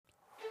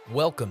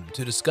Welcome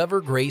to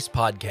Discover Grace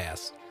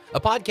Podcast, a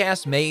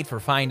podcast made for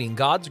finding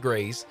God's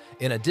grace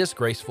in a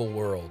disgraceful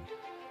world.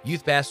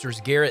 Youth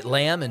pastors Garrett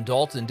Lamb and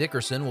Dalton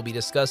Dickerson will be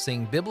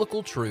discussing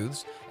biblical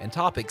truths and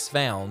topics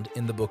found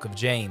in the book of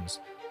James.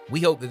 We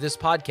hope that this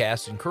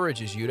podcast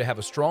encourages you to have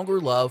a stronger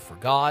love for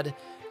God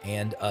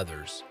and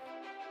others.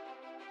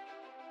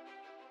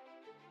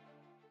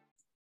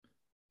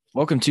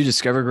 Welcome to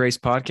Discover Grace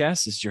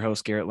Podcast. This is your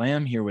host, Garrett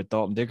Lamb, here with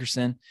Dalton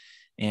Dickerson,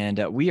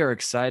 and we are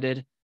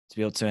excited to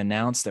be able to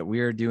announce that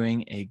we are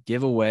doing a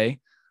giveaway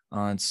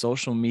on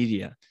social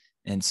media.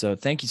 And so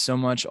thank you so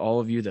much, all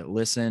of you that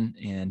listen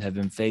and have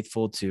been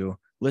faithful to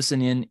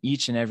listen in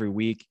each and every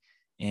week,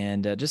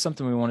 and just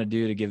something we want to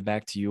do to give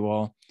back to you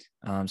all.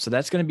 So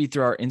that's going to be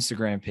through our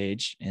Instagram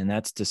page, and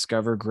that's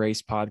Discover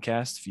Grace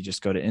Podcast. If you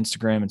just go to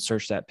Instagram and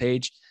search that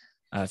page,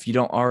 if you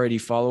don't already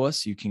follow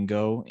us, you can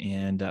go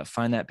and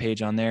find that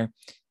page on there.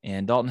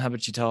 And Dalton, how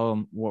about you tell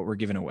them what we're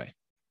giving away?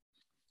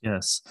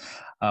 Yes,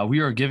 we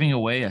are giving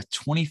away a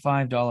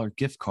 $25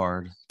 gift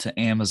card to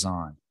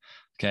Amazon.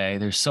 Okay,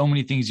 there's so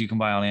many things you can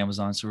buy on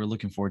Amazon, so we're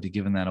looking forward to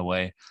giving that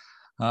away.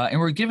 And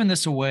we're giving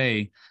this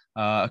away.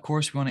 Of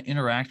course, we want to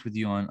interact with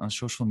you on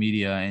social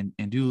media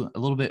and do a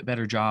little bit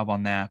better job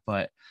on that.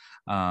 But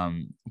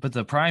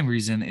the prime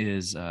reason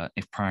is,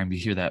 if prime, you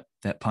hear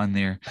that pun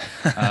there.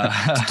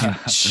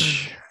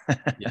 Yes.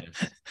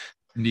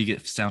 And you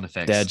get sound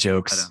effects. Dad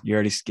jokes. You're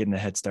already getting a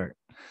head start.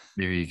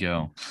 There you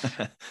go.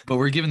 But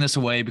we're giving this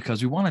away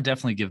because we want to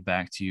definitely give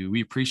back to you. We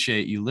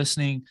appreciate you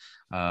listening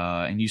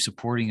and you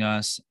supporting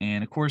us.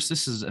 And of course,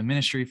 this is a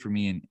ministry for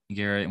me and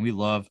Garrett, and we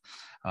love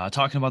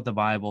talking about the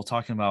Bible,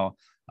 talking about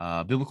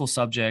biblical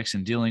subjects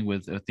and dealing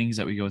with things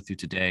that we go through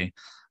today.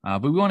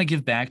 But we want to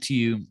give back to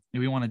you,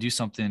 and we want to do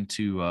something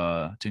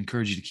to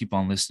encourage you to keep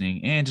on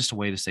listening, and just a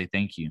way to say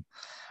thank you.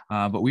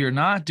 But we are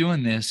not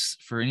doing this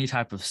for any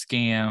type of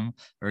scam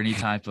or any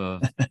type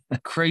of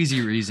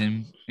crazy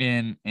reason.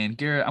 And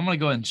Garrett, I'm going to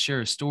go ahead and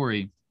share a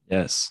story.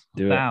 Yes,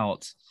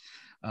 about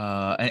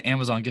an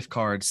Amazon gift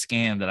card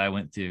scam that I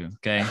went through.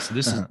 Okay, so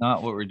this is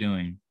not what we're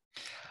doing.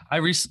 I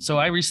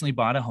recently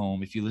bought a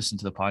home. If you listen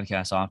to the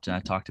podcast often, I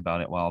talked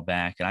about it a while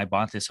back, and I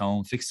bought this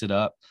home, fixed it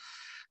up,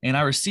 and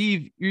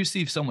you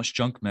receive so much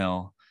junk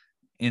mail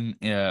in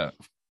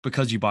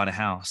because you bought a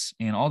house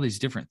and all these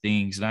different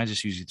things, and I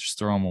just usually just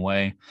throw them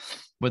away.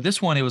 But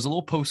this one, it was a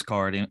little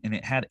postcard, and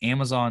it had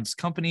Amazon's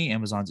company,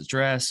 Amazon's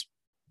address,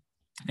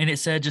 and it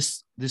said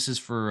this is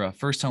for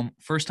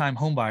first-time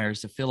home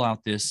buyers to fill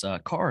out this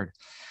card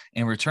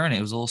and return it.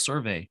 It was a little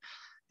survey,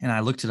 and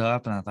I looked it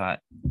up, and I thought,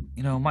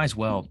 might as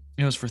well.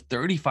 It was for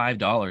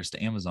 $35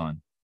 to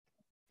Amazon.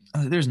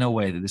 There's no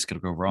way that this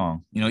could go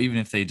wrong. Even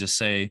if they just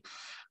say,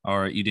 all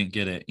right, you didn't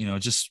get it,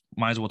 just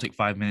might as well take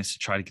 5 minutes to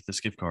try to get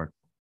this gift card.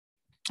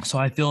 So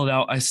I fill it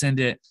out, I send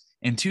it,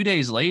 and 2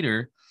 days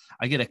later,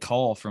 I get a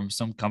call from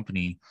some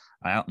company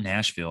out in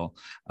Nashville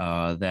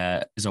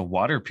that is a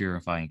water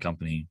purifying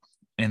company.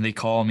 And they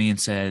called me and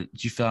said,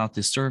 did you fill out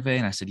this survey?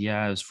 And I said,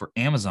 yeah, it was for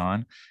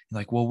Amazon.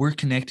 They're like, well, we're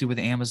connected with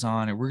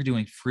Amazon and we're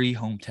doing free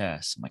home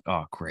tests. I'm like,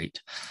 oh,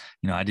 great.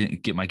 I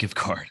didn't get my gift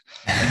card.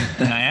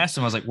 And I asked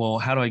them, I was like, well,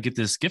 how do I get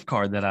this gift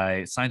card that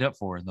I signed up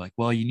for? And they're like,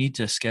 well, you need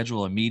to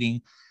schedule a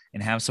meeting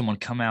and have someone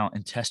come out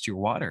and test your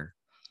water.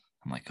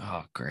 I'm like,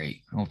 oh,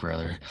 great. Oh,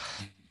 brother.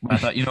 I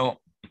thought,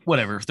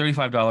 whatever,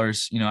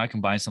 $35, I can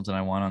buy something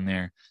I want on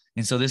there.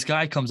 And so this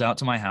guy comes out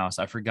to my house.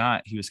 I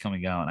forgot he was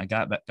coming out. I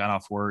got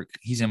off work.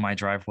 He's in my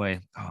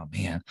driveway. Oh,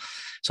 man.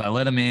 So I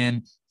let him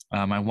in.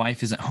 My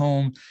wife isn't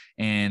home.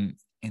 And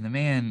the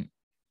man,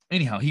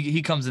 anyhow,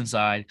 he comes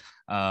inside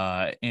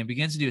and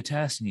begins to do a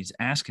test. And he's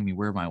asking me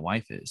where my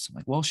wife is. I'm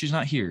like, well, she's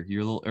not here.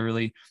 You're a little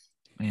early.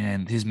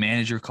 And his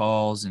manager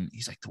calls and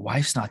he's like, the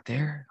wife's not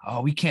there. Oh,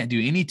 we can't do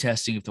any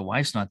testing if the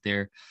wife's not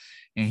there.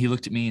 And he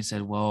looked at me and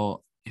said,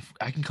 well, if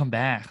I can come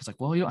back. I was like,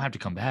 well, you don't have to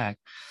come back.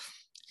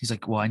 He's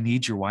like, well, I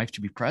need your wife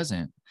to be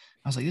present.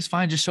 I was like, it's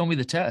fine. Just show me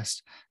the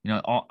test.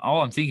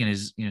 All I'm thinking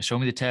is, show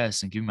me the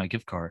test and give me my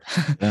gift card.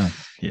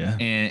 Yeah.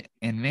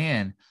 And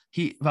man,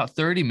 about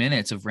 30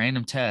 minutes of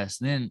random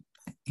tests. And then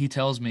he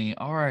tells me,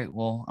 all right,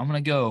 well, I'm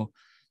going to go.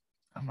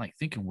 I'm like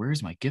thinking,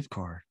 where's my gift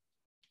card?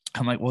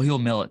 I'm like, well, he'll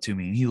mail it to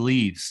me. And he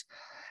leaves.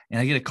 And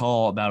I get a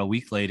call about a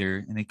week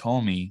later and they call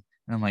me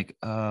and I'm like,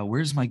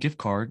 where's my gift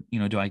card?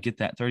 Do I get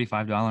that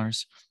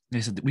 $35?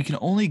 They said, we can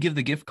only give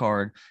the gift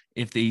card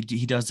if he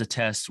does the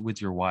test with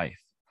your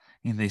wife.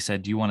 And they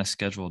said, do you want to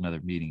schedule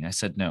another meeting? I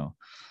said, no.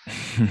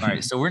 All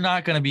right. So we're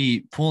not going to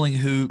be pulling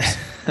hoops,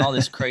 all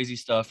this crazy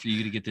stuff for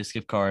you to get this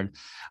gift card.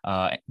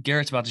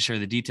 Garrett's about to share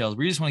the details.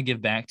 We just want to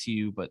give back to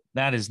you, but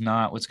that is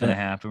not what's going to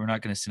happen. We're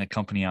not going to send a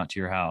company out to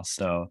your house.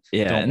 So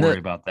don't worry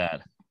about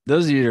that.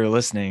 Those of you that are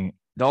listening,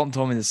 Dalton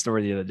told me this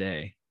story the other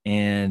day,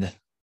 and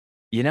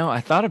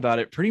I thought about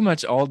it pretty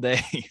much all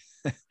day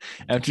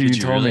after you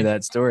told me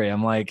that story.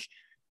 I'm like,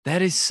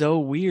 that is so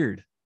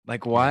weird.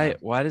 Like, why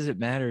does it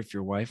matter if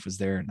your wife was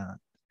there or not?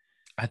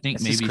 I think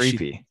That's maybe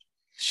creepy.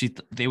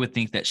 They would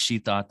think that she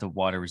thought the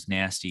water was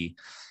nasty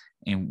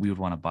and we would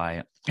want to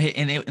buy it.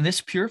 And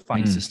this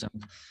purifying system,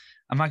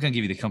 I'm not going to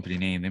give you the company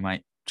name. They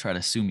might try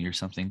to sue me or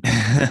something.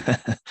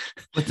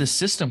 But the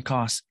system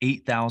costs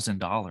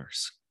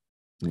 $8,000.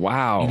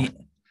 Wow.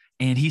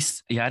 And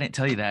he's, I didn't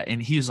tell you that.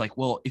 And he was like,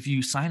 well, if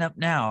you sign up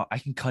now, I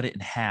can cut it in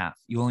half.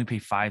 You only pay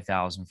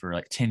 $5,000 for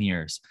like 10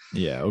 years.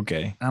 Yeah.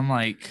 Okay. And I'm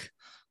like,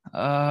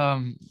 I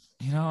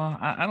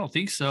don't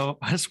think so.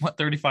 I just want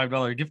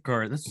 $35 gift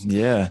card.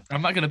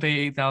 I'm not going to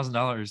pay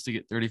 $8,000 to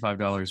get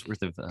 $35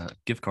 worth of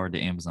gift card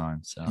to Amazon.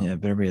 So yeah, it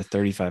better be a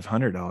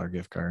 $3,500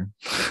 gift card.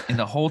 And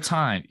the whole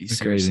time,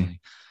 seriously, crazy.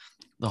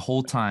 The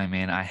whole time,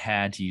 man, I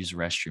had to use the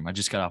restroom. I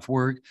just got off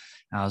work.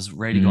 I was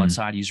ready to go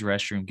inside, use the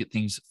restroom, get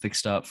things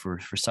fixed up for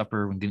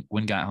supper when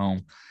Gwen got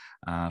home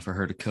for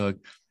her to cook.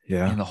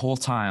 Yeah. And the whole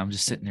time I'm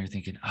just sitting there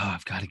thinking, oh,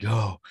 I've got to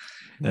go.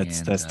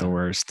 That's the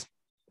worst.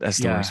 That's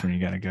the worst when you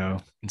got to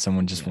go and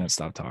someone just won't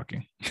stop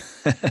talking.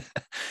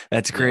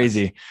 That's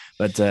crazy.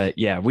 But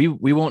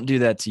we won't do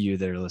that to you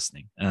that are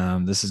listening.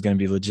 This is going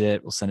to be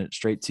legit. We'll send it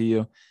straight to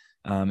you.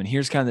 And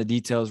here's kind of the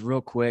details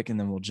real quick, and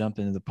then we'll jump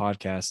into the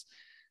podcast.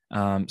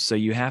 So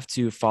you have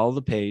to follow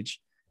the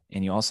page,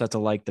 and you also have to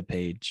like the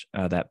page,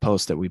 that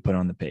post that we put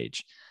on the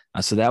page.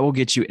 So that will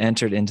get you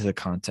entered into the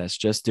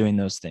contest, just doing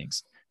those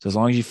things. So as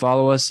long as you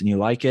follow us and you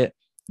like it,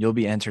 you'll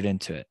be entered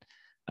into it.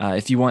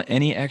 If you want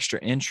any extra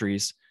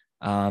entries,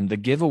 the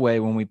giveaway,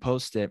 when we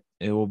post it,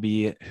 it will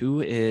be who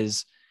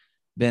is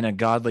been a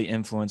godly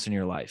influence in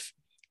your life.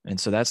 And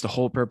so that's the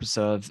whole purpose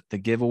of the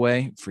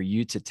giveaway, for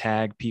you to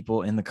tag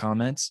people in the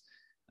comments.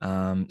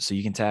 So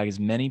you can tag as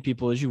many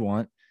people as you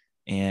want.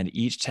 And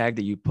each tag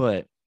that you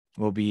put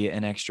will be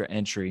an extra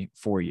entry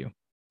for you.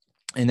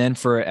 And then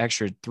for an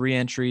extra 3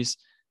 entries,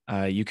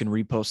 you can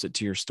repost it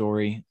to your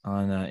story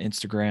on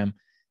Instagram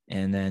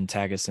and then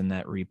tag us in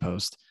that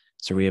repost.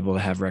 So we're able to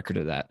have record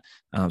of that.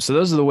 So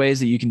those are the ways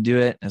that you can do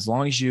it. As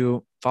long as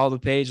you follow the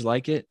page,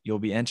 like it, you'll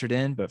be entered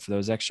in. But for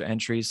those extra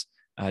entries,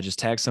 just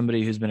tag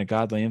somebody who's been a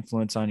godly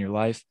influence on your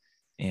life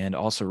and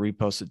also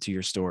repost it to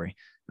your story.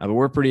 But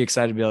we're pretty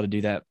excited to be able to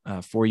do that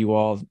for you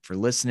all, for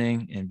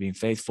listening and being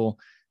faithful.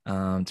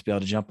 To be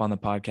able to jump on the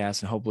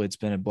podcast, and hopefully it's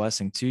been a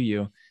blessing to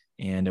you,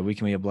 and we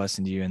can be a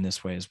blessing to you in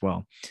this way as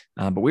well.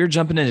 But we're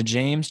jumping into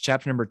James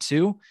chapter number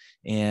 2,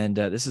 and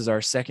this is our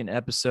second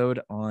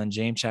episode on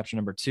James chapter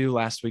number 2.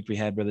 Last week we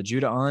had Brother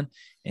Judah on,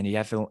 and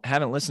if you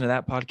haven't listened to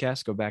that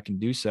podcast, go back and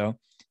do so.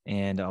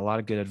 And a lot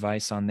of good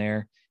advice on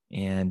there,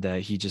 and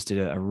he just did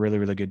a really,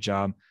 really good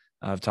job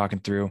of talking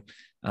through.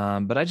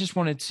 But I just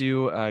wanted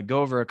to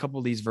go over a couple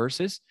of these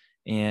verses,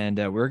 and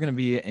we're going to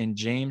be in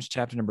James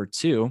chapter number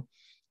 2.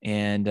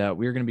 And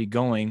we're going to be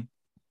going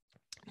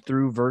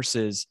through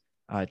verses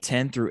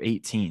 10 through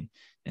 18.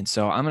 And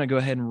so I'm going to go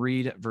ahead and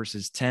read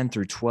verses 10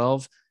 through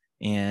 12,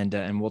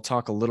 and we'll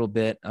talk a little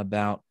bit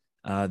about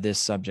this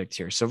subject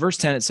here. So verse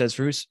 10, it says,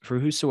 For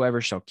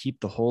whosoever shall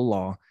keep the whole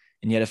law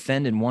and yet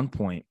offend in one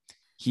point,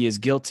 he is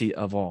guilty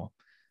of all.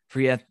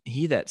 For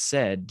he that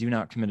said, Do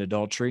not commit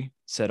adultery,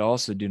 said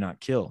also, Do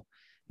not kill.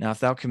 Now if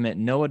thou commit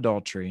no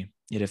adultery,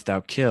 yet if thou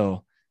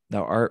kill,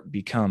 thou art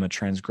become a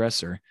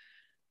transgressor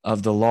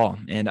of the law.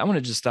 And I want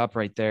to just stop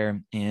right there.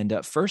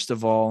 And first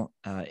of all,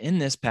 in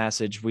this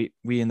passage, we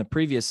in the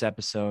previous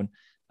episode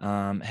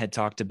had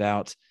talked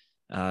about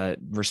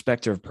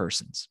respecter of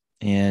persons,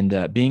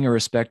 and being a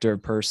respecter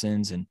of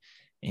persons, and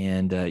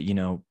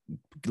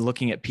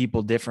looking at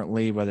people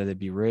differently, whether they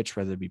be rich,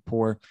 whether they be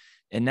poor.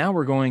 And now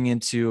we're going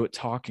into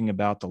talking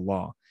about the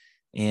law.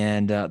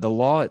 And the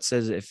law, it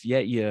says, if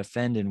yet you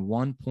offend in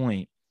one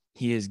point,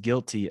 he is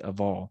guilty of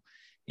all.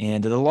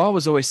 And the law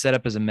was always set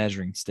up as a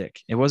measuring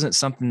stick. It wasn't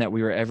something that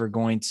we were ever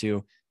going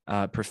to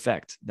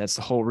perfect. That's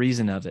the whole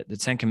reason of it. The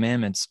 10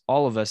 Commandments,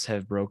 all of us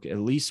have broke at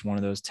least one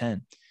of those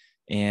 10.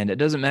 And it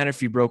doesn't matter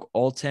if you broke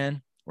all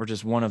 10 or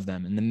just one of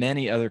them. And the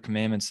many other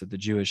commandments that the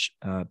Jewish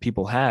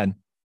people had,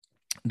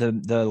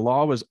 the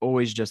law was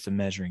always just a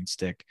measuring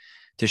stick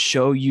to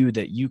show you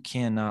that you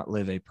cannot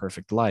live a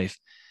perfect life.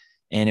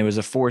 And it was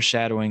a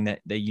foreshadowing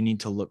that you need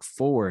to look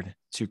forward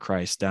to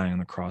Christ dying on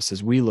the cross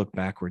as we look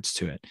backwards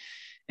to it.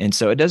 And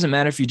so it doesn't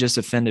matter if you just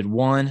offended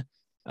one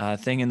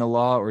thing in the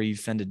law or you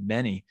offended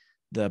many,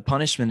 the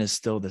punishment is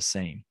still the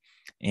same.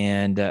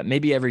 And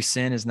maybe every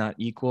sin is not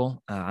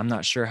equal. I'm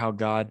not sure how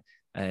God,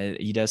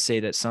 he does say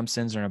that some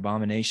sins are an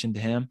abomination to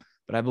him,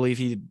 but I believe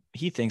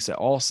he thinks that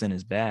all sin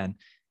is bad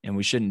and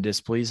we shouldn't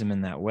displease him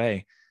in that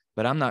way.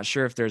 But I'm not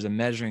sure if there's a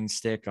measuring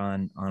stick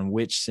on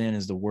which sin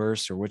is the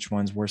worst or which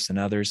one's worse than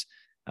others.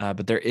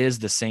 But there is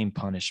the same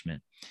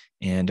punishment.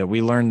 And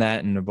we learned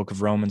that in the book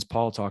of Romans.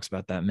 Paul talks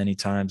about that many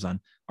times on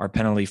our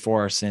penalty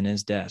for our sin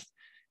is death.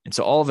 And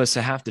so all of us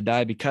have to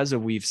die because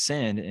we've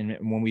sinned. And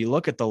when we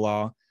look at the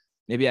law,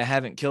 maybe I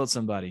haven't killed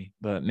somebody,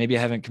 but maybe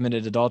I haven't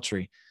committed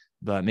adultery,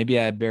 but maybe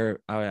I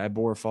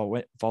bore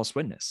false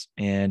witness.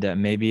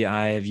 And maybe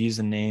I have used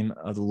the name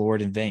of the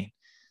Lord in vain.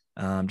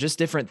 Just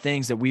different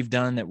things that we've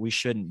done that we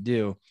shouldn't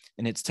do.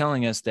 And it's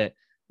telling us that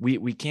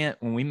we can't,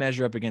 when we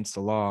measure up against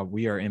the law,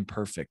 we are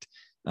imperfect.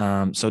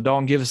 So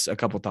Dalton, give us a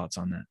couple thoughts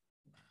on that.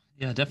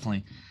 Yeah,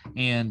 definitely.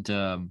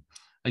 And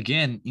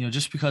again,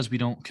 just because we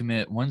don't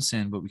commit one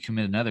sin, but we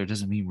commit another,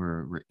 doesn't mean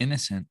we're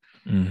innocent.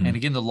 Mm-hmm. And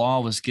again, the law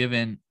was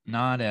given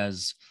not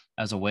as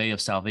as a way of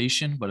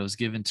salvation, but it was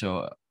given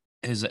to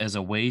as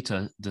a way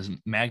to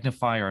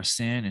magnify our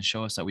sin and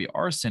show us that we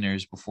are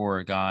sinners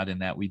before God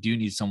and that we do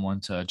need someone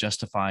to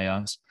justify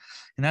us.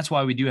 And that's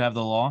why we do have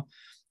the law,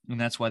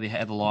 and that's why they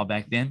had the law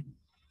back then.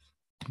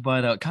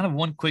 But kind of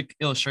one quick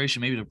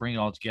illustration, maybe to bring it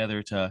all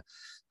together to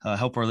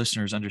help our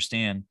listeners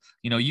understand.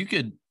 You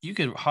could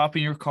hop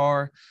in your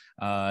car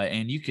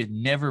and you could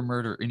never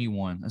murder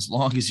anyone as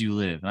long as you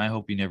live, and I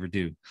hope you never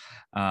do.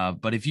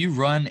 But if you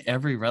run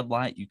every red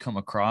light you come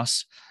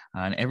across,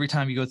 and every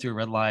time you go through a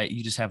red light,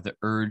 you just have the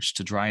urge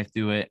to drive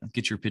through it,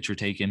 get your picture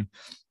taken,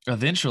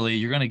 eventually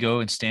you're going to go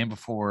and stand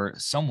before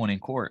someone in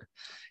court.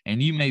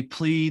 And you may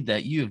plead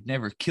that you have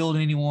never killed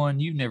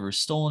anyone, you've never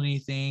stolen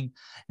anything,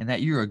 and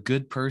that you're a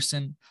good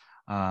person.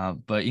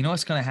 But you know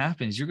what's going to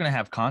happen is you're going to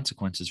have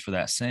consequences for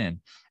that sin,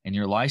 and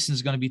your license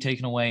is going to be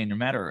taken away. And no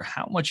matter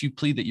how much you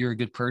plead that you're a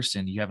good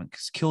person, you haven't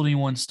killed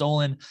anyone,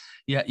 stolen,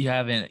 you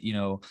haven't,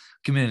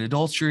 committed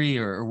adultery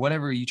or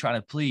whatever you try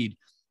to plead,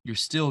 you're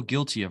still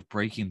guilty of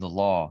breaking the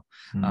law.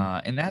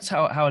 And that's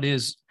how it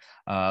is.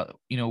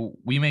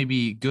 We may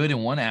be good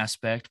in one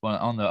aspect,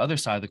 but on the other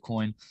side of the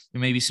coin,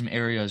 there may be some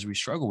areas we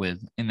struggle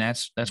with. And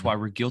that's why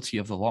we're guilty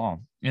of the law.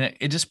 And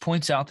it just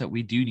points out that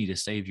we do need a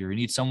savior. We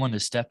need someone to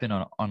step in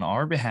on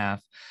our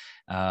behalf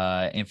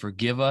and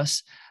forgive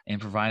us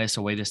and provide us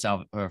a way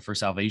for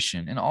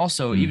salvation. And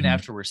also, even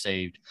after we're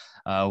saved,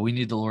 we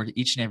need the Lord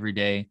each and every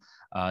day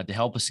to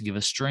help us and give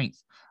us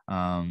strength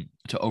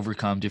to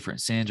overcome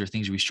different sins or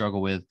things we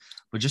struggle with.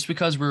 But just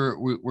because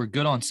we're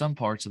good on some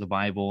parts of the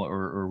Bible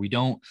or we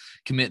don't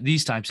commit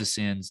these types of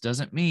sins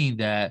doesn't mean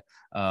that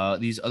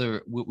these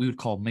other, what we would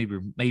call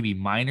maybe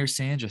minor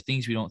sins or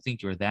things we don't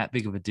think are that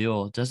big of a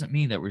deal, doesn't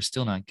mean that we're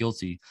still not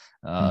guilty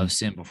of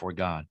sin before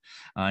God.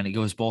 And it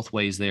goes both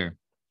ways there.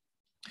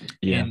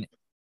 Yeah.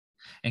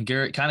 And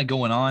Garrett, kind of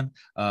going on,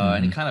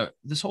 and it kind of,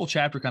 this whole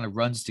chapter kind of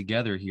runs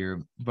together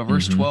here. But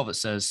verse 12, it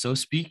says, "So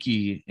speak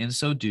ye, and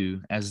so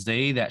do, as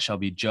they that shall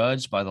be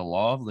judged by the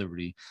law of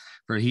liberty.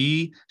 For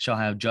he shall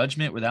have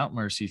judgment without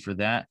mercy, for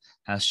that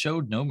has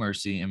showed no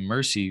mercy, and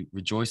mercy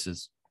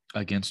rejoices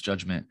against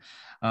judgment."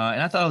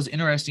 And I thought it was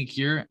interesting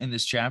here in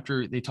this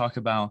chapter, they talk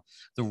about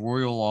the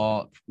royal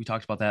law. We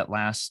talked about that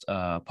last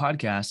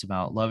podcast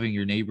about loving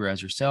your neighbor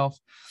as yourself.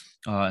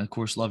 And of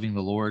course, loving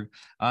the Lord.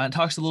 It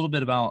talks a little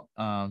bit about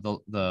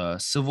the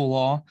civil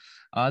law.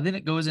 Then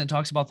it goes and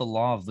talks about the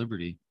law of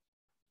liberty.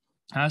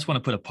 I just want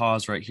to put a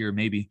pause right here.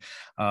 Maybe,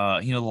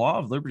 the law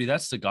of liberty,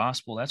 that's the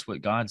gospel. That's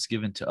what God's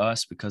given to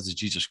us because of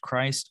Jesus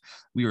Christ.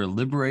 We are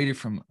liberated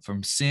from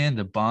sin,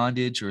 the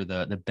bondage or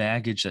the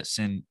baggage that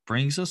sin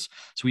brings us.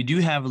 So we do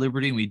have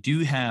liberty, and we do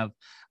have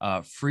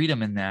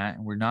freedom in that,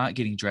 and we're not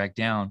getting dragged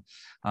down.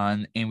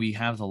 And we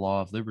have the law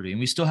of liberty, and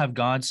we still have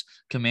God's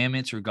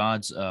commandments or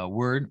God's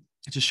word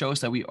to show us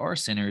that we are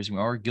sinners and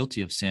we are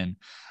guilty of sin.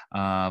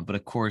 But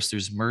of course,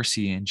 there's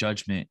mercy and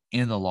judgment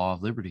in the law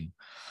of liberty.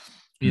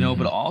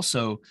 But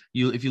also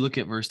if you look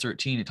at verse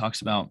 13, it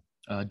talks about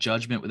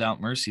judgment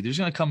without mercy. There's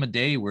going to come a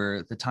day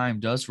where the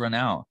time does run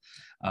out,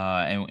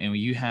 and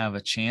you have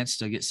a chance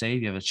to get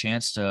saved. You have a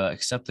chance to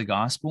accept the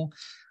gospel.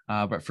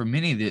 But for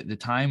many, the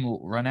time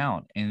will run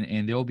out,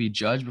 and they will be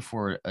judged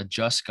before a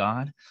just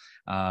God,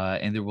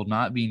 and there will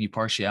not be any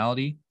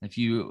partiality. If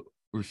you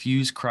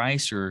refuse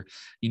Christ or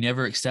you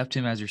never accept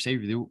him as your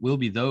savior, there will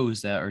be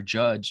those that are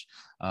judged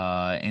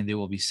and they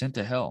will be sent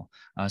to hell.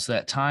 So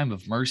that time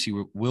of mercy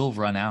will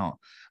run out.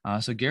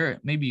 So Garrett,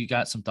 maybe you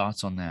got some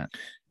thoughts on that.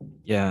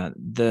 Yeah.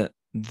 The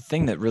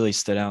thing that really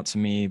stood out to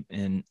me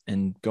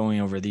in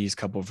going over these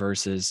couple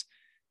verses,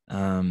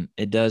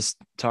 it does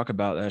talk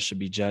about us should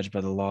be judged by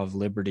the law of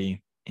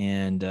liberty.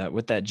 And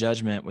with that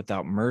judgment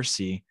without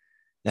mercy,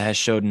 that has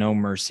showed no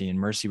mercy, and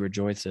mercy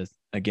rejoiceth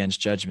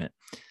against judgment.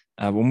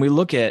 When we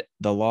look at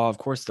the law, of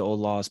course, the old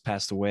law has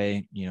passed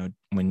away,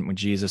 when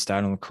Jesus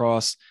died on the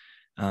cross.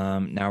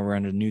 Now we're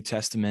under the New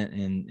Testament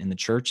in the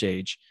church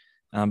age.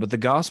 But the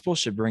gospel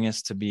should bring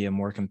us to be a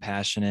more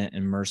compassionate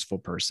and merciful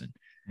person,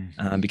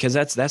 because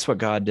that's what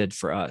God did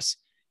for us.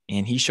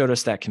 And he showed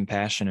us that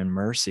compassion and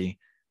mercy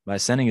by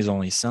sending his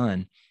only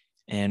son.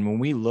 And when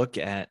we look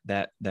at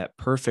that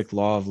perfect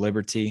law of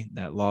liberty,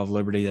 that law of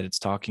liberty that it's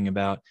talking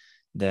about,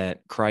 that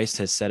Christ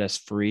has set us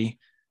free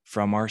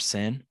from our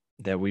sin,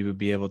 that we would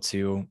be able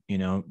to,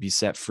 be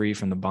set free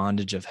from the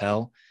bondage of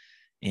hell.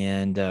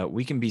 And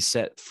we can be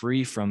set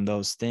free from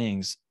those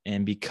things.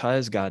 And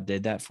because God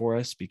did that for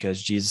us,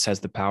 because Jesus has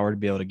the power to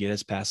be able to get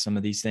us past some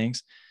of these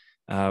things,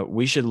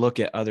 we should look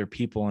at other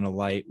people in a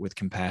light with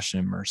compassion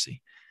and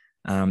mercy.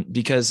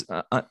 Because,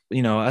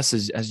 us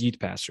as youth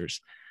pastors,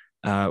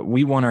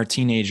 we want our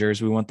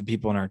teenagers, we want the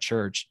people in our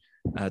church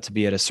to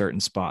be at a certain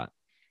spot,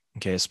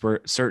 a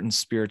certain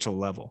spiritual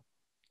level.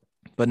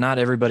 But not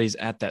everybody's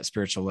at that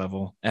spiritual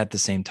level at the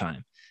same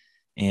time.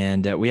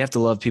 And we have to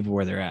love people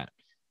where they're at.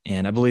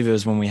 And I believe it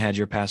was when we had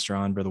your pastor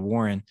on, Brother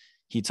Warren,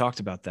 he talked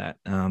about that,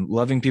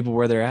 loving people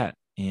where they're at.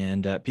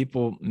 And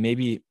people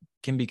maybe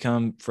can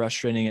become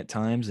frustrating at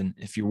times. And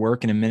if you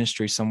work in a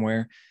ministry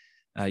somewhere,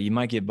 you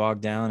might get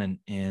bogged down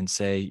and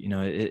say,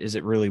 is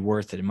it really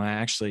worth it? Am I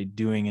actually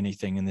doing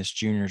anything in this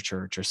junior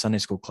church or Sunday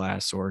school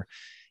class, or,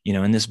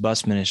 in this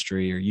bus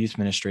ministry or youth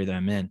ministry that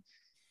I'm in?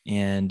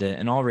 And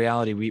in all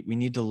reality, we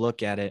need to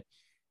look at it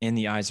in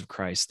the eyes of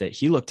Christ, that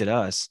he looked at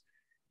us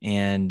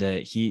and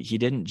he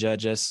didn't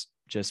judge us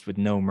just with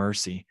no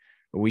mercy,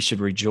 but we should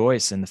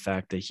rejoice in the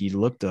fact that he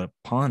looked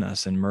upon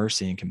us in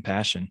mercy and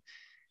compassion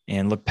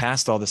and look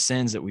past all the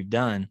sins that we've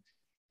done.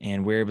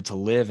 And we're able to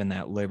live in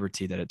that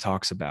liberty that it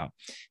talks about.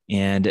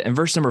 And in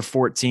verse number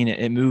 14,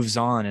 it moves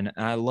on. And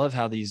I love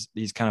how these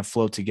kind of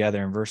flow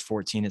together. In verse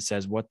 14, it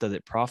says, "What doth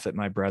it profit,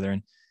 my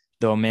brethren,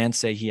 though a man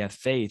say he hath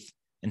faith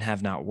and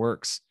have not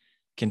works?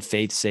 Can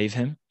faith save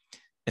him?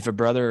 If a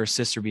brother or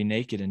sister be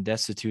naked and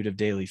destitute of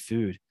daily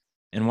food,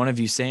 and one of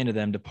you say unto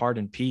them, Depart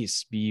in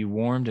peace, be ye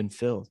warmed and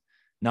filled,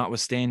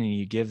 notwithstanding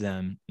you give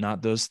them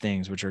not those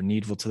things which are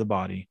needful to the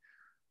body,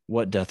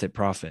 what doth it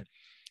profit?"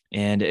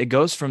 And it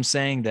goes from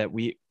saying that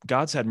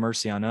God's had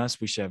mercy on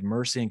us, we should have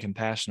mercy and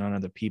compassion on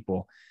other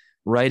people,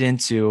 right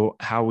into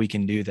how we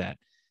can do that.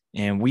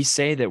 And we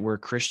say that we're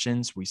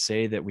Christians, we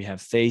say that we have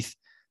faith,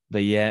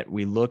 but yet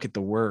we look at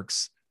the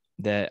works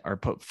that are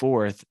put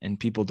forth and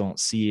people don't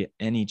see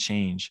any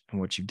change in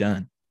what you've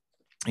done.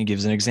 It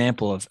gives an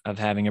example of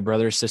having a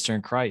brother or sister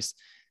in Christ.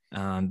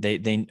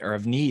 They are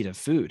of need of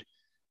food,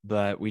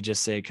 but we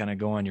just say, kind of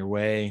go on your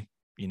way,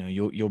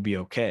 you'll be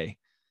okay.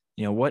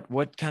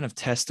 What kind of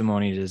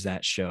testimony does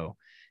that show?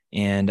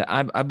 And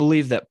I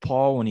believe that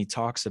Paul, when he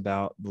talks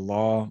about the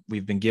law,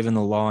 we've been given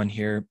the law in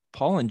here.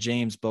 Paul and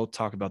James both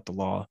talk about the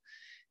law.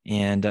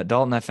 And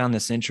Dalton, I found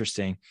this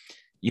interesting.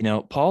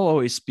 Paul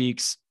always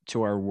speaks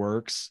to our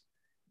works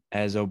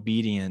as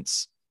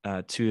obedience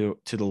to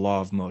the law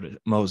of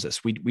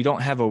Moses. We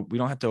don't have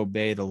to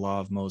obey the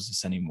law of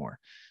Moses anymore.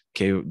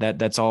 Okay,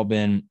 that's all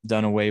been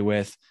done away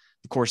with.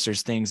 Of course,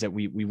 there's things that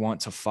we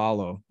want to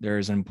follow. There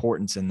is an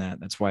importance in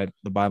that. That's why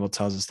the Bible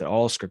tells us that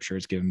all scripture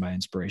is given by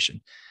inspiration.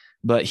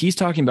 But he's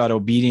talking about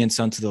obedience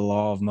unto the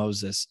law of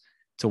Moses,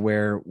 to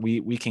where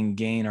we can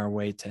gain our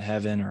way to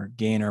heaven, or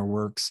gain our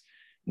works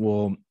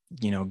will,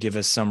 give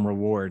us some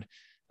reward,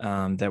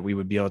 that we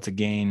would be able to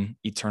gain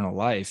eternal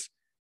life.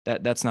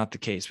 That's not the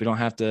case. We don't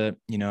have to,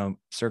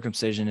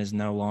 circumcision is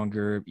no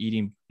longer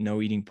eating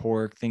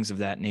pork, things of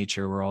that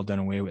nature. We're all done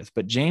away with.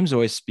 But James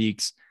always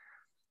speaks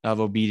of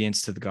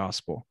obedience to the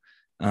gospel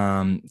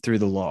through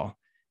the law.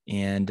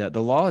 And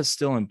the law is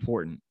still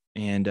important.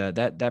 And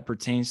that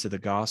pertains to the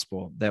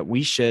gospel, that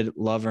we should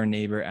love our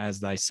neighbor as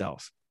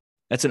thyself.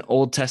 That's an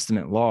Old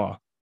Testament law,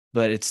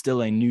 but it's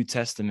still a New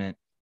Testament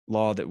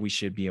law that we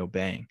should be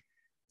obeying.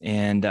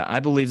 And I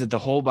believe that the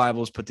whole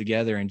Bible is put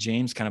together, and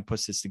James kind of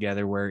puts this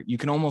together, where you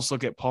can almost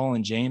look at Paul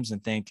and James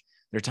and think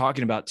they're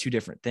talking about two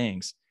different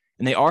things.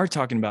 And they are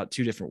talking about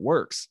two different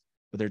works,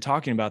 but they're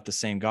talking about the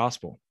same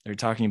gospel. They're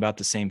talking about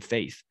the same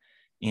faith.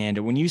 And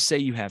when you say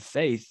you have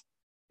faith,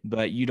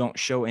 but you don't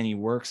show any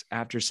works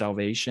after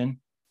salvation,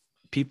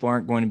 people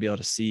aren't going to be able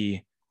to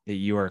see that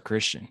you are a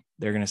Christian.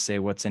 They're going to say,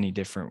 what's any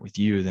different with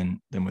you than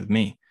with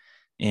me?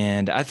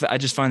 And I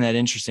just find that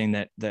interesting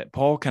that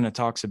Paul kind of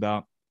talks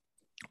about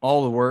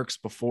all the works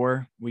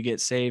before we get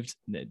saved.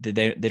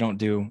 They don't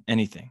do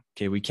anything.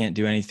 Okay, we can't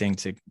do anything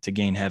to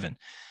gain heaven.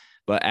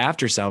 But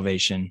after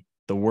salvation,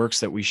 the works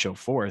that we show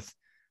forth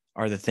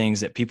are the things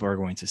that people are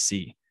going to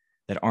see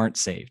that aren't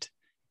saved.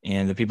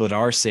 And the people that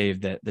are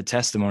saved, that the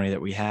testimony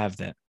that we have,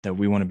 that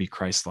we want to be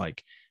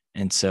Christ-like.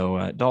 And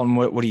so, Dalton,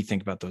 what do you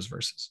think about those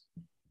verses?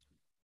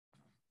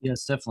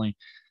 Yes, definitely.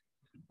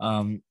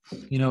 When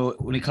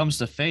it comes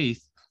to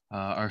faith,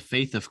 our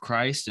faith of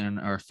Christ and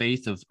our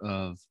faith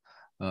of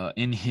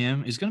in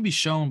Him is going to be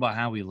shown by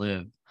how we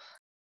live.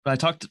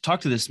 But I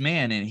talked to this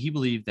man, and he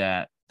believed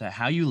that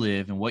how you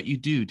live and what you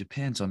do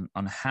depends on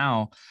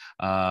how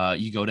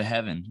you go to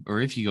heaven,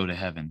 or if you go to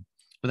heaven.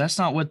 But that's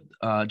not what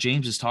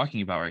James is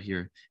talking about right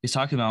here. He's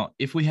talking about,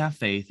 if we have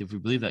faith, if we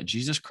believe that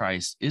Jesus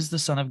Christ is the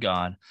Son of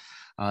God,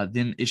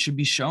 then it should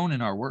be shown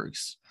in our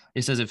works.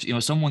 It says,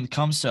 if someone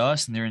comes to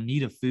us and they're in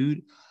need of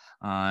food,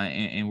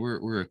 and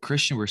we're a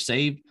Christian, we're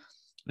saved,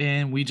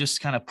 and we just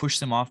kind of push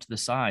them off to the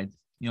side,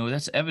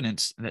 that's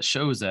evidence that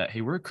shows that,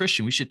 hey, we're a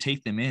Christian. We should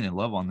take them in and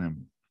love on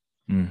them.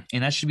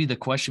 And that should be the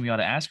question we ought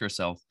to ask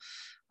ourselves.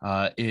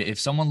 If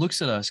someone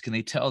looks at us, can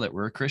they tell that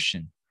we're a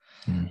Christian?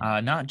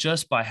 Not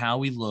just by how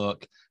we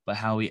look, but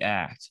how we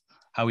act,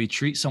 how we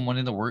treat someone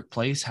in the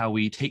workplace, how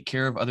we take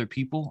care of other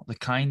people, the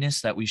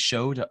kindness that we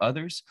show to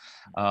others,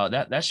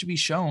 that should be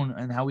shown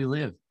in how we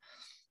live.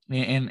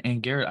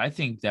 And Garrett, I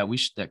think that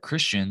that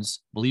Christians,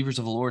 believers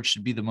of the Lord,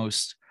 should be the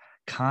most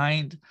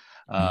kind,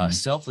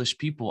 selfless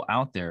people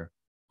out there.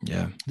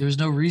 Yeah. There's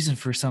no reason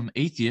for some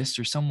atheist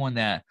or someone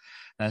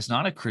that's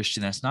not a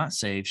Christian, that's not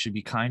saved, should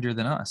be kinder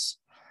than us.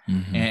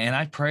 Mm-hmm. And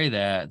I pray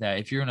that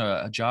if you're in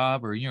a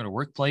job or you're in a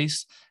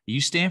workplace,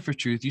 you stand for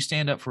truth, you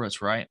stand up for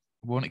what's right.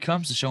 When it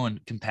comes to showing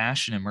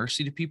compassion and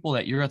mercy to people,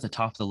 that you're at the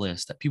top of the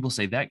list, that people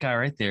say, that guy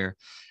right there,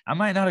 I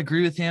might not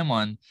agree with him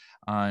on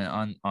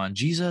on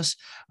Jesus.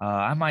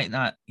 I might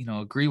not,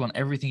 agree on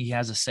everything he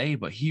has to say,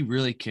 but he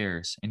really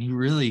cares and he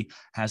really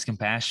has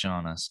compassion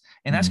on us.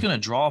 And that's going to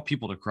draw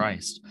people to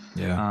Christ.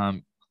 Yeah.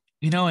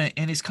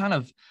 And it's kind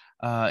of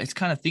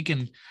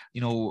thinking,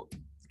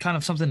 kind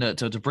of something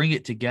to bring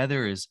it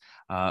together is,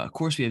 of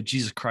course, we have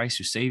Jesus Christ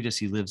who saved us.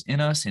 He lives in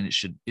us, and it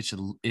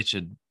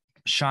should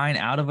shine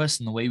out of us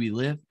in the way we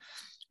live.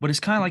 But it's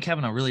kind of like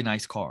having a really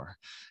nice car.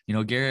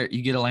 Garrett,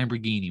 you get a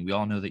Lamborghini. We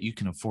all know that you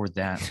can afford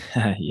that.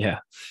 Yeah.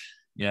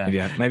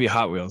 Yeah. Maybe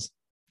Hot Wheels.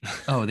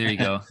 Oh, there you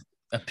go.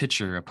 A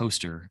picture, a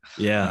poster.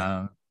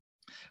 Yeah.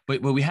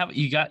 But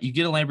you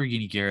get a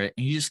Lamborghini, Garrett,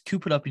 and you just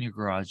coop it up in your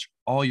garage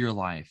all your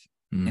life.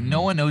 And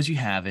no one knows you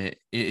have it.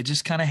 It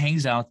just kind of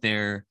hangs out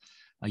there.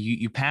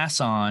 You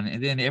pass on,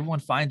 and then everyone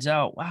finds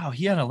out, wow,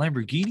 he had a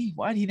Lamborghini.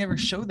 Why did he never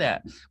show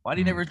that? Why did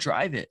he never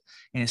drive it?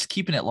 And it's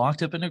keeping it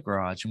locked up in the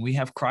garage. And we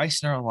have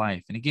Christ in our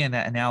life. And again,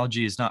 that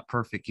analogy is not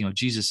perfect.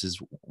 Jesus is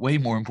way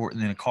more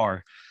important than a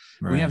car.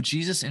 Right. We have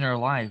Jesus in our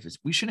life.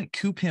 We shouldn't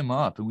coop him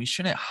up, and we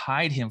shouldn't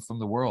hide him from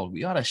the world.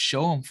 We ought to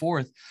show him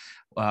forth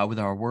with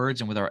our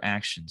words and with our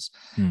actions.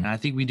 And I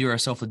think we do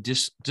ourselves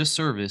a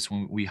disservice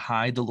when we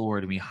hide the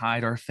Lord and we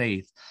hide our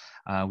faith.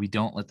 We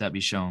don't let that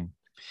be shown.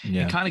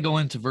 Yeah. And kind of go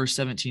into verse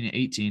 17 and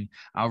 18.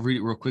 I'll read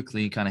it real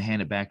quickly and kind of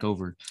hand it back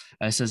over.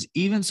 It says,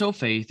 even so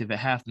faith, if it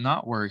hath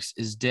not works,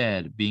 is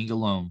dead, being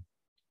alone.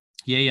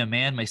 Yea, a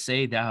man may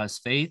say, thou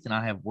hast faith and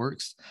I have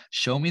works.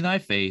 Show me thy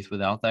faith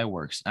without thy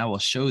works. I will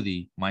show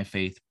thee my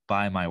faith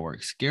by my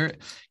works.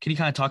 Garrett, can you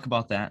kind of talk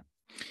about that?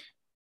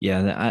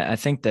 Yeah, I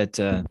think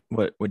that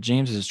what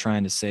James is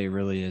trying to say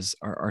really is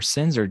our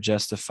sins are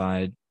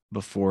justified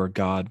before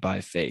God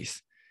by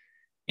faith,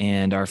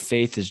 and our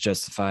faith is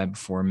justified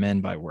before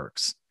men by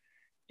works.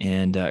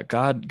 And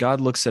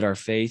God looks at our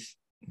faith,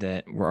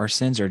 that our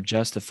sins are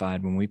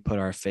justified when we put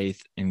our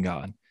faith in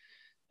God.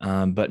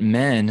 But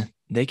men,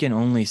 they can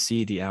only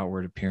see the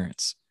outward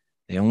appearance.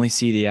 They only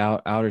see the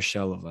outer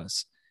shell of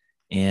us.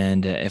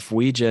 And if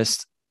we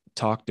just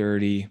talk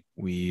dirty,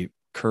 we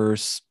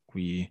curse,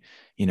 we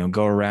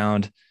go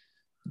around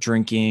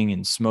drinking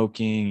and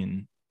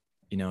smoking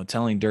and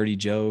telling dirty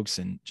jokes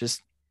and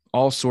just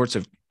all sorts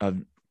of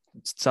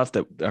stuff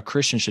that a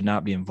Christian should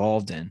not be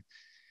involved in,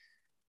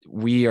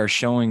 we are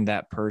showing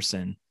that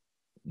person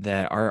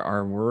that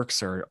our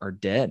works are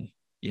dead.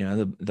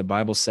 The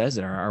Bible says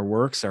that our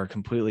works are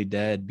completely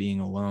dead, being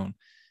alone.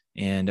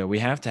 And we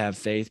have to have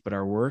faith, but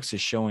our works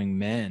is showing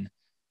men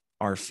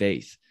our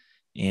faith.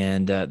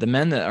 And the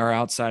men that are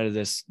outside of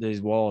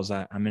these walls,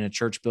 I'm in a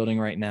church building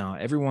right now.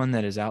 Everyone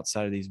that is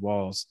outside of these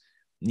walls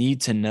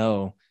need to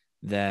know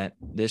that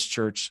this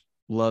church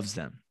loves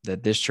them,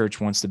 that this church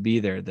wants to be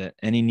there, that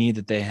any need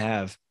that they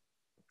have,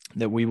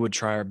 that we would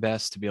try our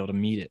best to be able to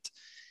meet it.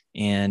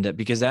 And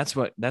because that's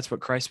what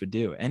Christ would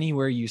do.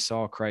 Anywhere you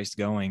saw Christ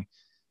going,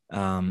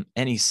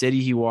 any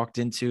city he walked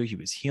into, he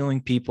was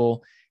healing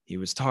people. He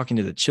was talking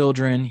to the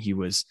children. He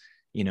was,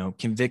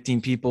 convicting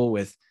people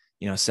with,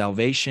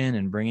 salvation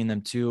and bringing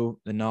them to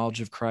the knowledge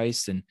of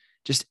Christ. And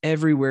just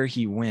everywhere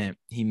he went,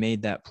 he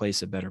made that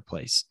place a better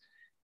place.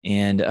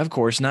 And of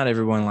course, not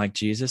everyone liked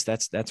Jesus.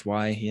 That's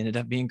why he ended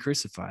up being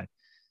crucified.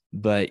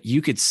 But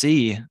you could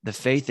see the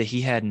faith that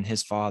he had in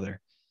his Father,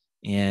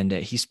 and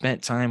he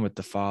spent time with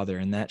the Father,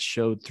 and that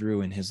showed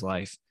through in his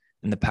life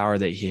and the power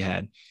that he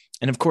had.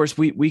 And of course,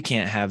 we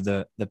can't have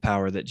the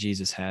power that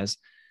Jesus has,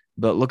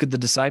 but look at the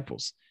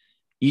disciples.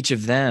 Each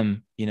of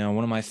them,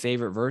 one of my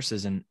favorite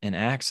verses in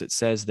Acts, it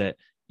says that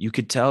you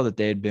could tell that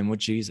they had been with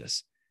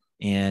Jesus.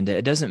 And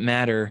it doesn't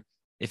matter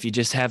if you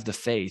just have the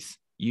faith,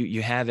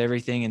 you have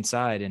everything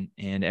inside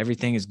and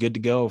everything is good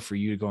to go for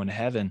you to go into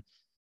heaven,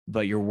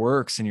 but your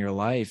works in your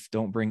life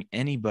don't bring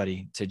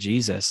anybody to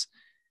Jesus.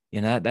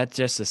 That's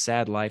just a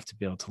sad life to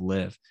be able to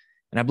live.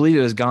 And I believe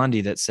it was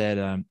Gandhi that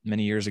said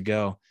many years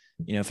ago,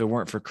 if it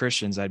weren't for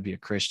Christians, I'd be a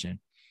Christian.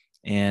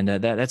 And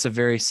that's a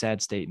very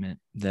sad statement,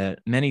 that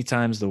many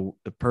times the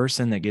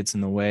person that gets in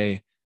the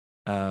way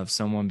of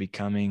someone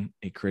becoming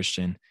a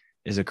Christian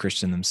is a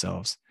Christian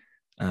themselves.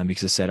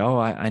 Because it said, oh,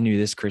 I knew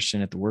this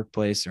Christian at the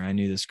workplace, or I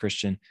knew this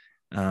Christian,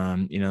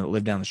 that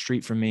lived down the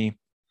street from me,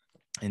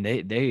 and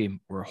they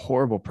were a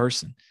horrible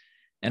person.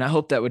 And I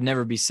hope that would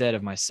never be said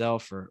of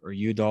myself or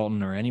you,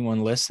 Dalton, or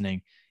anyone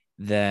listening,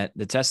 that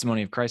the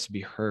testimony of Christ would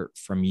be hurt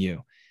from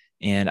you.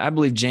 And I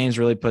believe James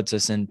really puts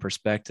us in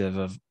perspective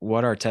of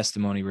what our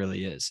testimony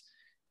really is.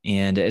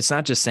 And it's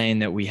not just saying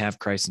that we have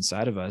Christ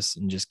inside of us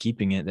and just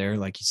keeping it there,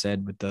 like you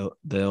said, with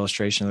the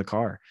illustration of the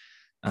car.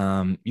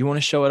 You want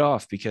to show it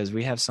off because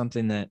we have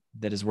something that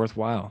is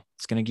worthwhile.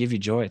 It's going to give you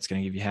joy. It's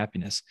going to give you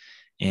happiness,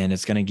 and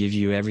it's going to give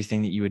you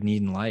everything that you would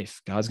need in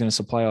life. God's going to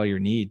supply all your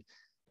need,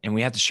 and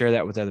we have to share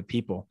that with other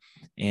people.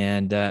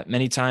 And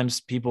many times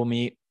people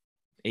meet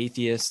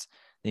atheists,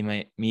 they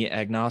might meet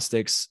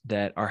agnostics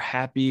that are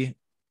happy,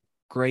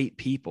 great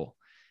people,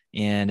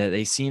 and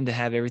they seem to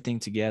have everything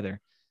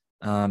together.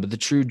 But the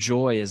true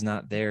joy is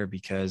not there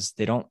because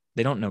they don't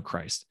know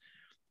Christ.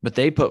 But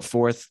they put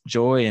forth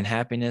joy and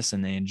happiness,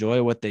 and they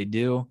enjoy what they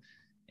do.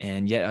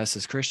 And yet us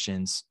as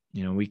Christians,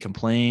 we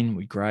complain,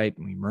 we gripe,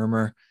 we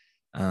murmur,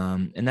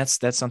 And that's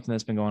something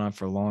that's been going on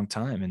for a long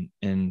time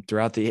and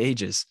throughout the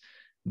ages.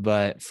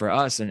 But for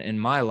us and in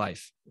my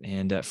life,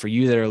 and for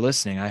you that are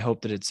listening, I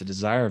hope that it's a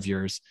desire of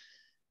yours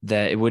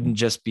that it wouldn't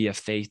just be a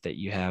faith that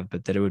you have,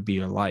 but that it would be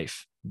your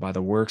life by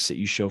the works that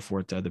you show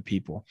forth to other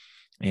people.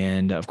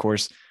 And of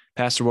course,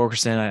 Pastor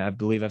Wilkerson, I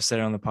believe I've said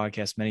it on the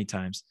podcast many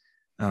times.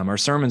 Our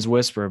sermons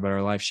whisper, but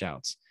our life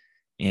shouts.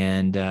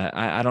 And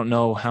I don't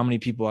know how many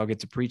people I'll get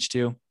to preach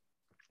to.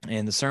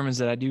 And the sermons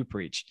that I do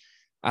preach,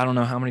 I don't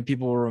know how many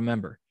people will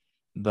remember.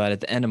 But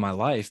at the end of my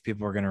life,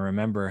 people are going to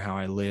remember how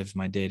I lived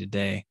my day to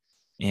day.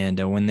 And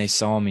when they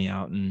saw me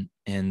out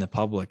in the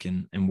public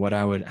and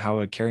how I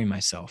would carry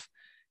myself.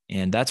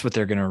 And that's what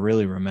they're going to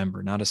really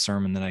remember, not a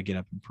sermon that I get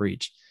up and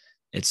preach.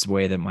 It's the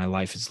way that my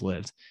life is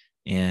lived.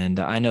 And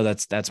I know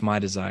that's my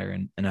desire.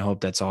 And I hope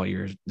that's all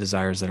your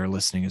desires that are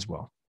listening as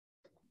well.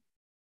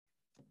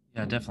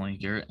 Yeah, definitely,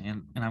 Garrett.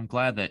 And I'm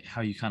glad that how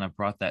you kind of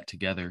brought that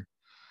together.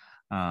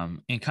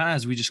 And kind of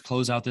as we just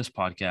close out this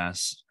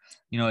podcast,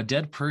 a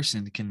dead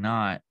person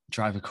cannot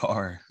drive a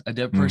car. A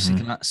dead person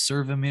cannot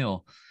serve a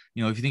meal.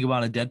 If you think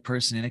about a dead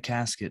person in a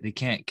casket, they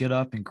can't get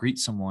up and greet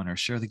someone or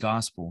share the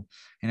gospel.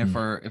 And if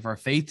our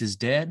faith is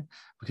dead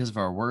because of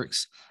our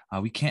works,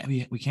 we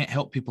can't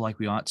help people like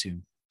we ought to.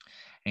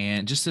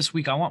 And just this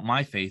week, I want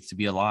my faith to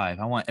be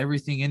alive. I want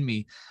everything in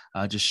me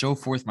to show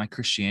forth my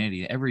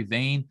Christianity, every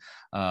vein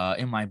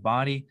in my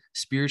body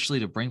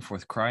spiritually to bring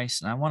forth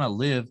Christ. And I want to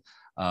live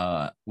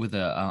with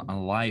a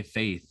alive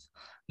faith.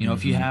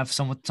 If you have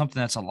something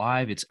that's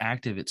alive, it's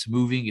active, it's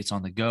moving, it's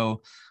on the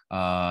go,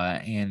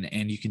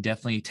 and you can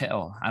definitely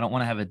tell. I don't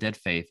want to have a dead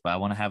faith, but I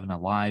want to have an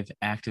alive,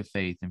 active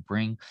faith and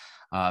bring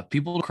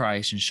people to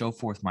Christ and show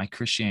forth my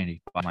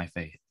Christianity by my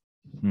faith.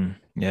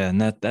 Yeah,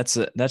 and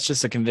that's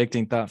just a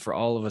convicting thought for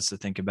all of us to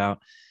think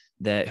about.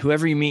 That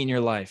whoever you meet in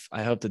your life,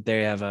 I hope that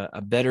they have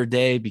a better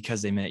day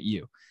because they met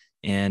you,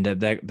 and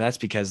that's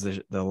because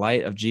the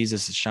light of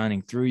Jesus is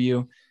shining through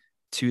you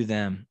to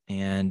them.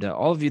 And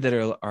all of you that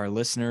are our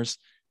listeners.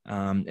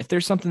 If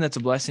there's something that's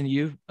a blessing to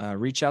you,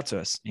 reach out to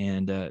us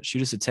and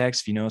shoot us a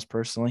text if you know us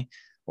personally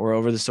or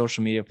over the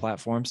social media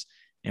platforms.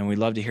 And we'd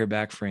love to hear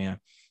back from you.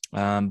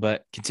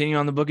 But continuing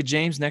on the book of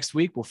James, next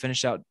week, we'll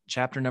finish out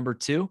chapter number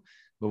 2.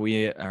 But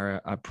we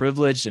are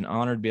privileged and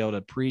honored to be able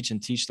to preach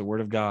and teach the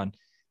word of God.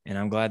 And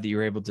I'm glad that you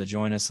were able to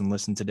join us and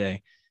listen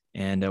today.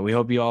 And we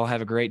hope you all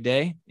have a great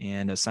day.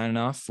 And signing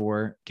off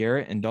for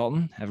Garrett and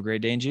Dalton, have a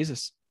great day in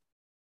Jesus.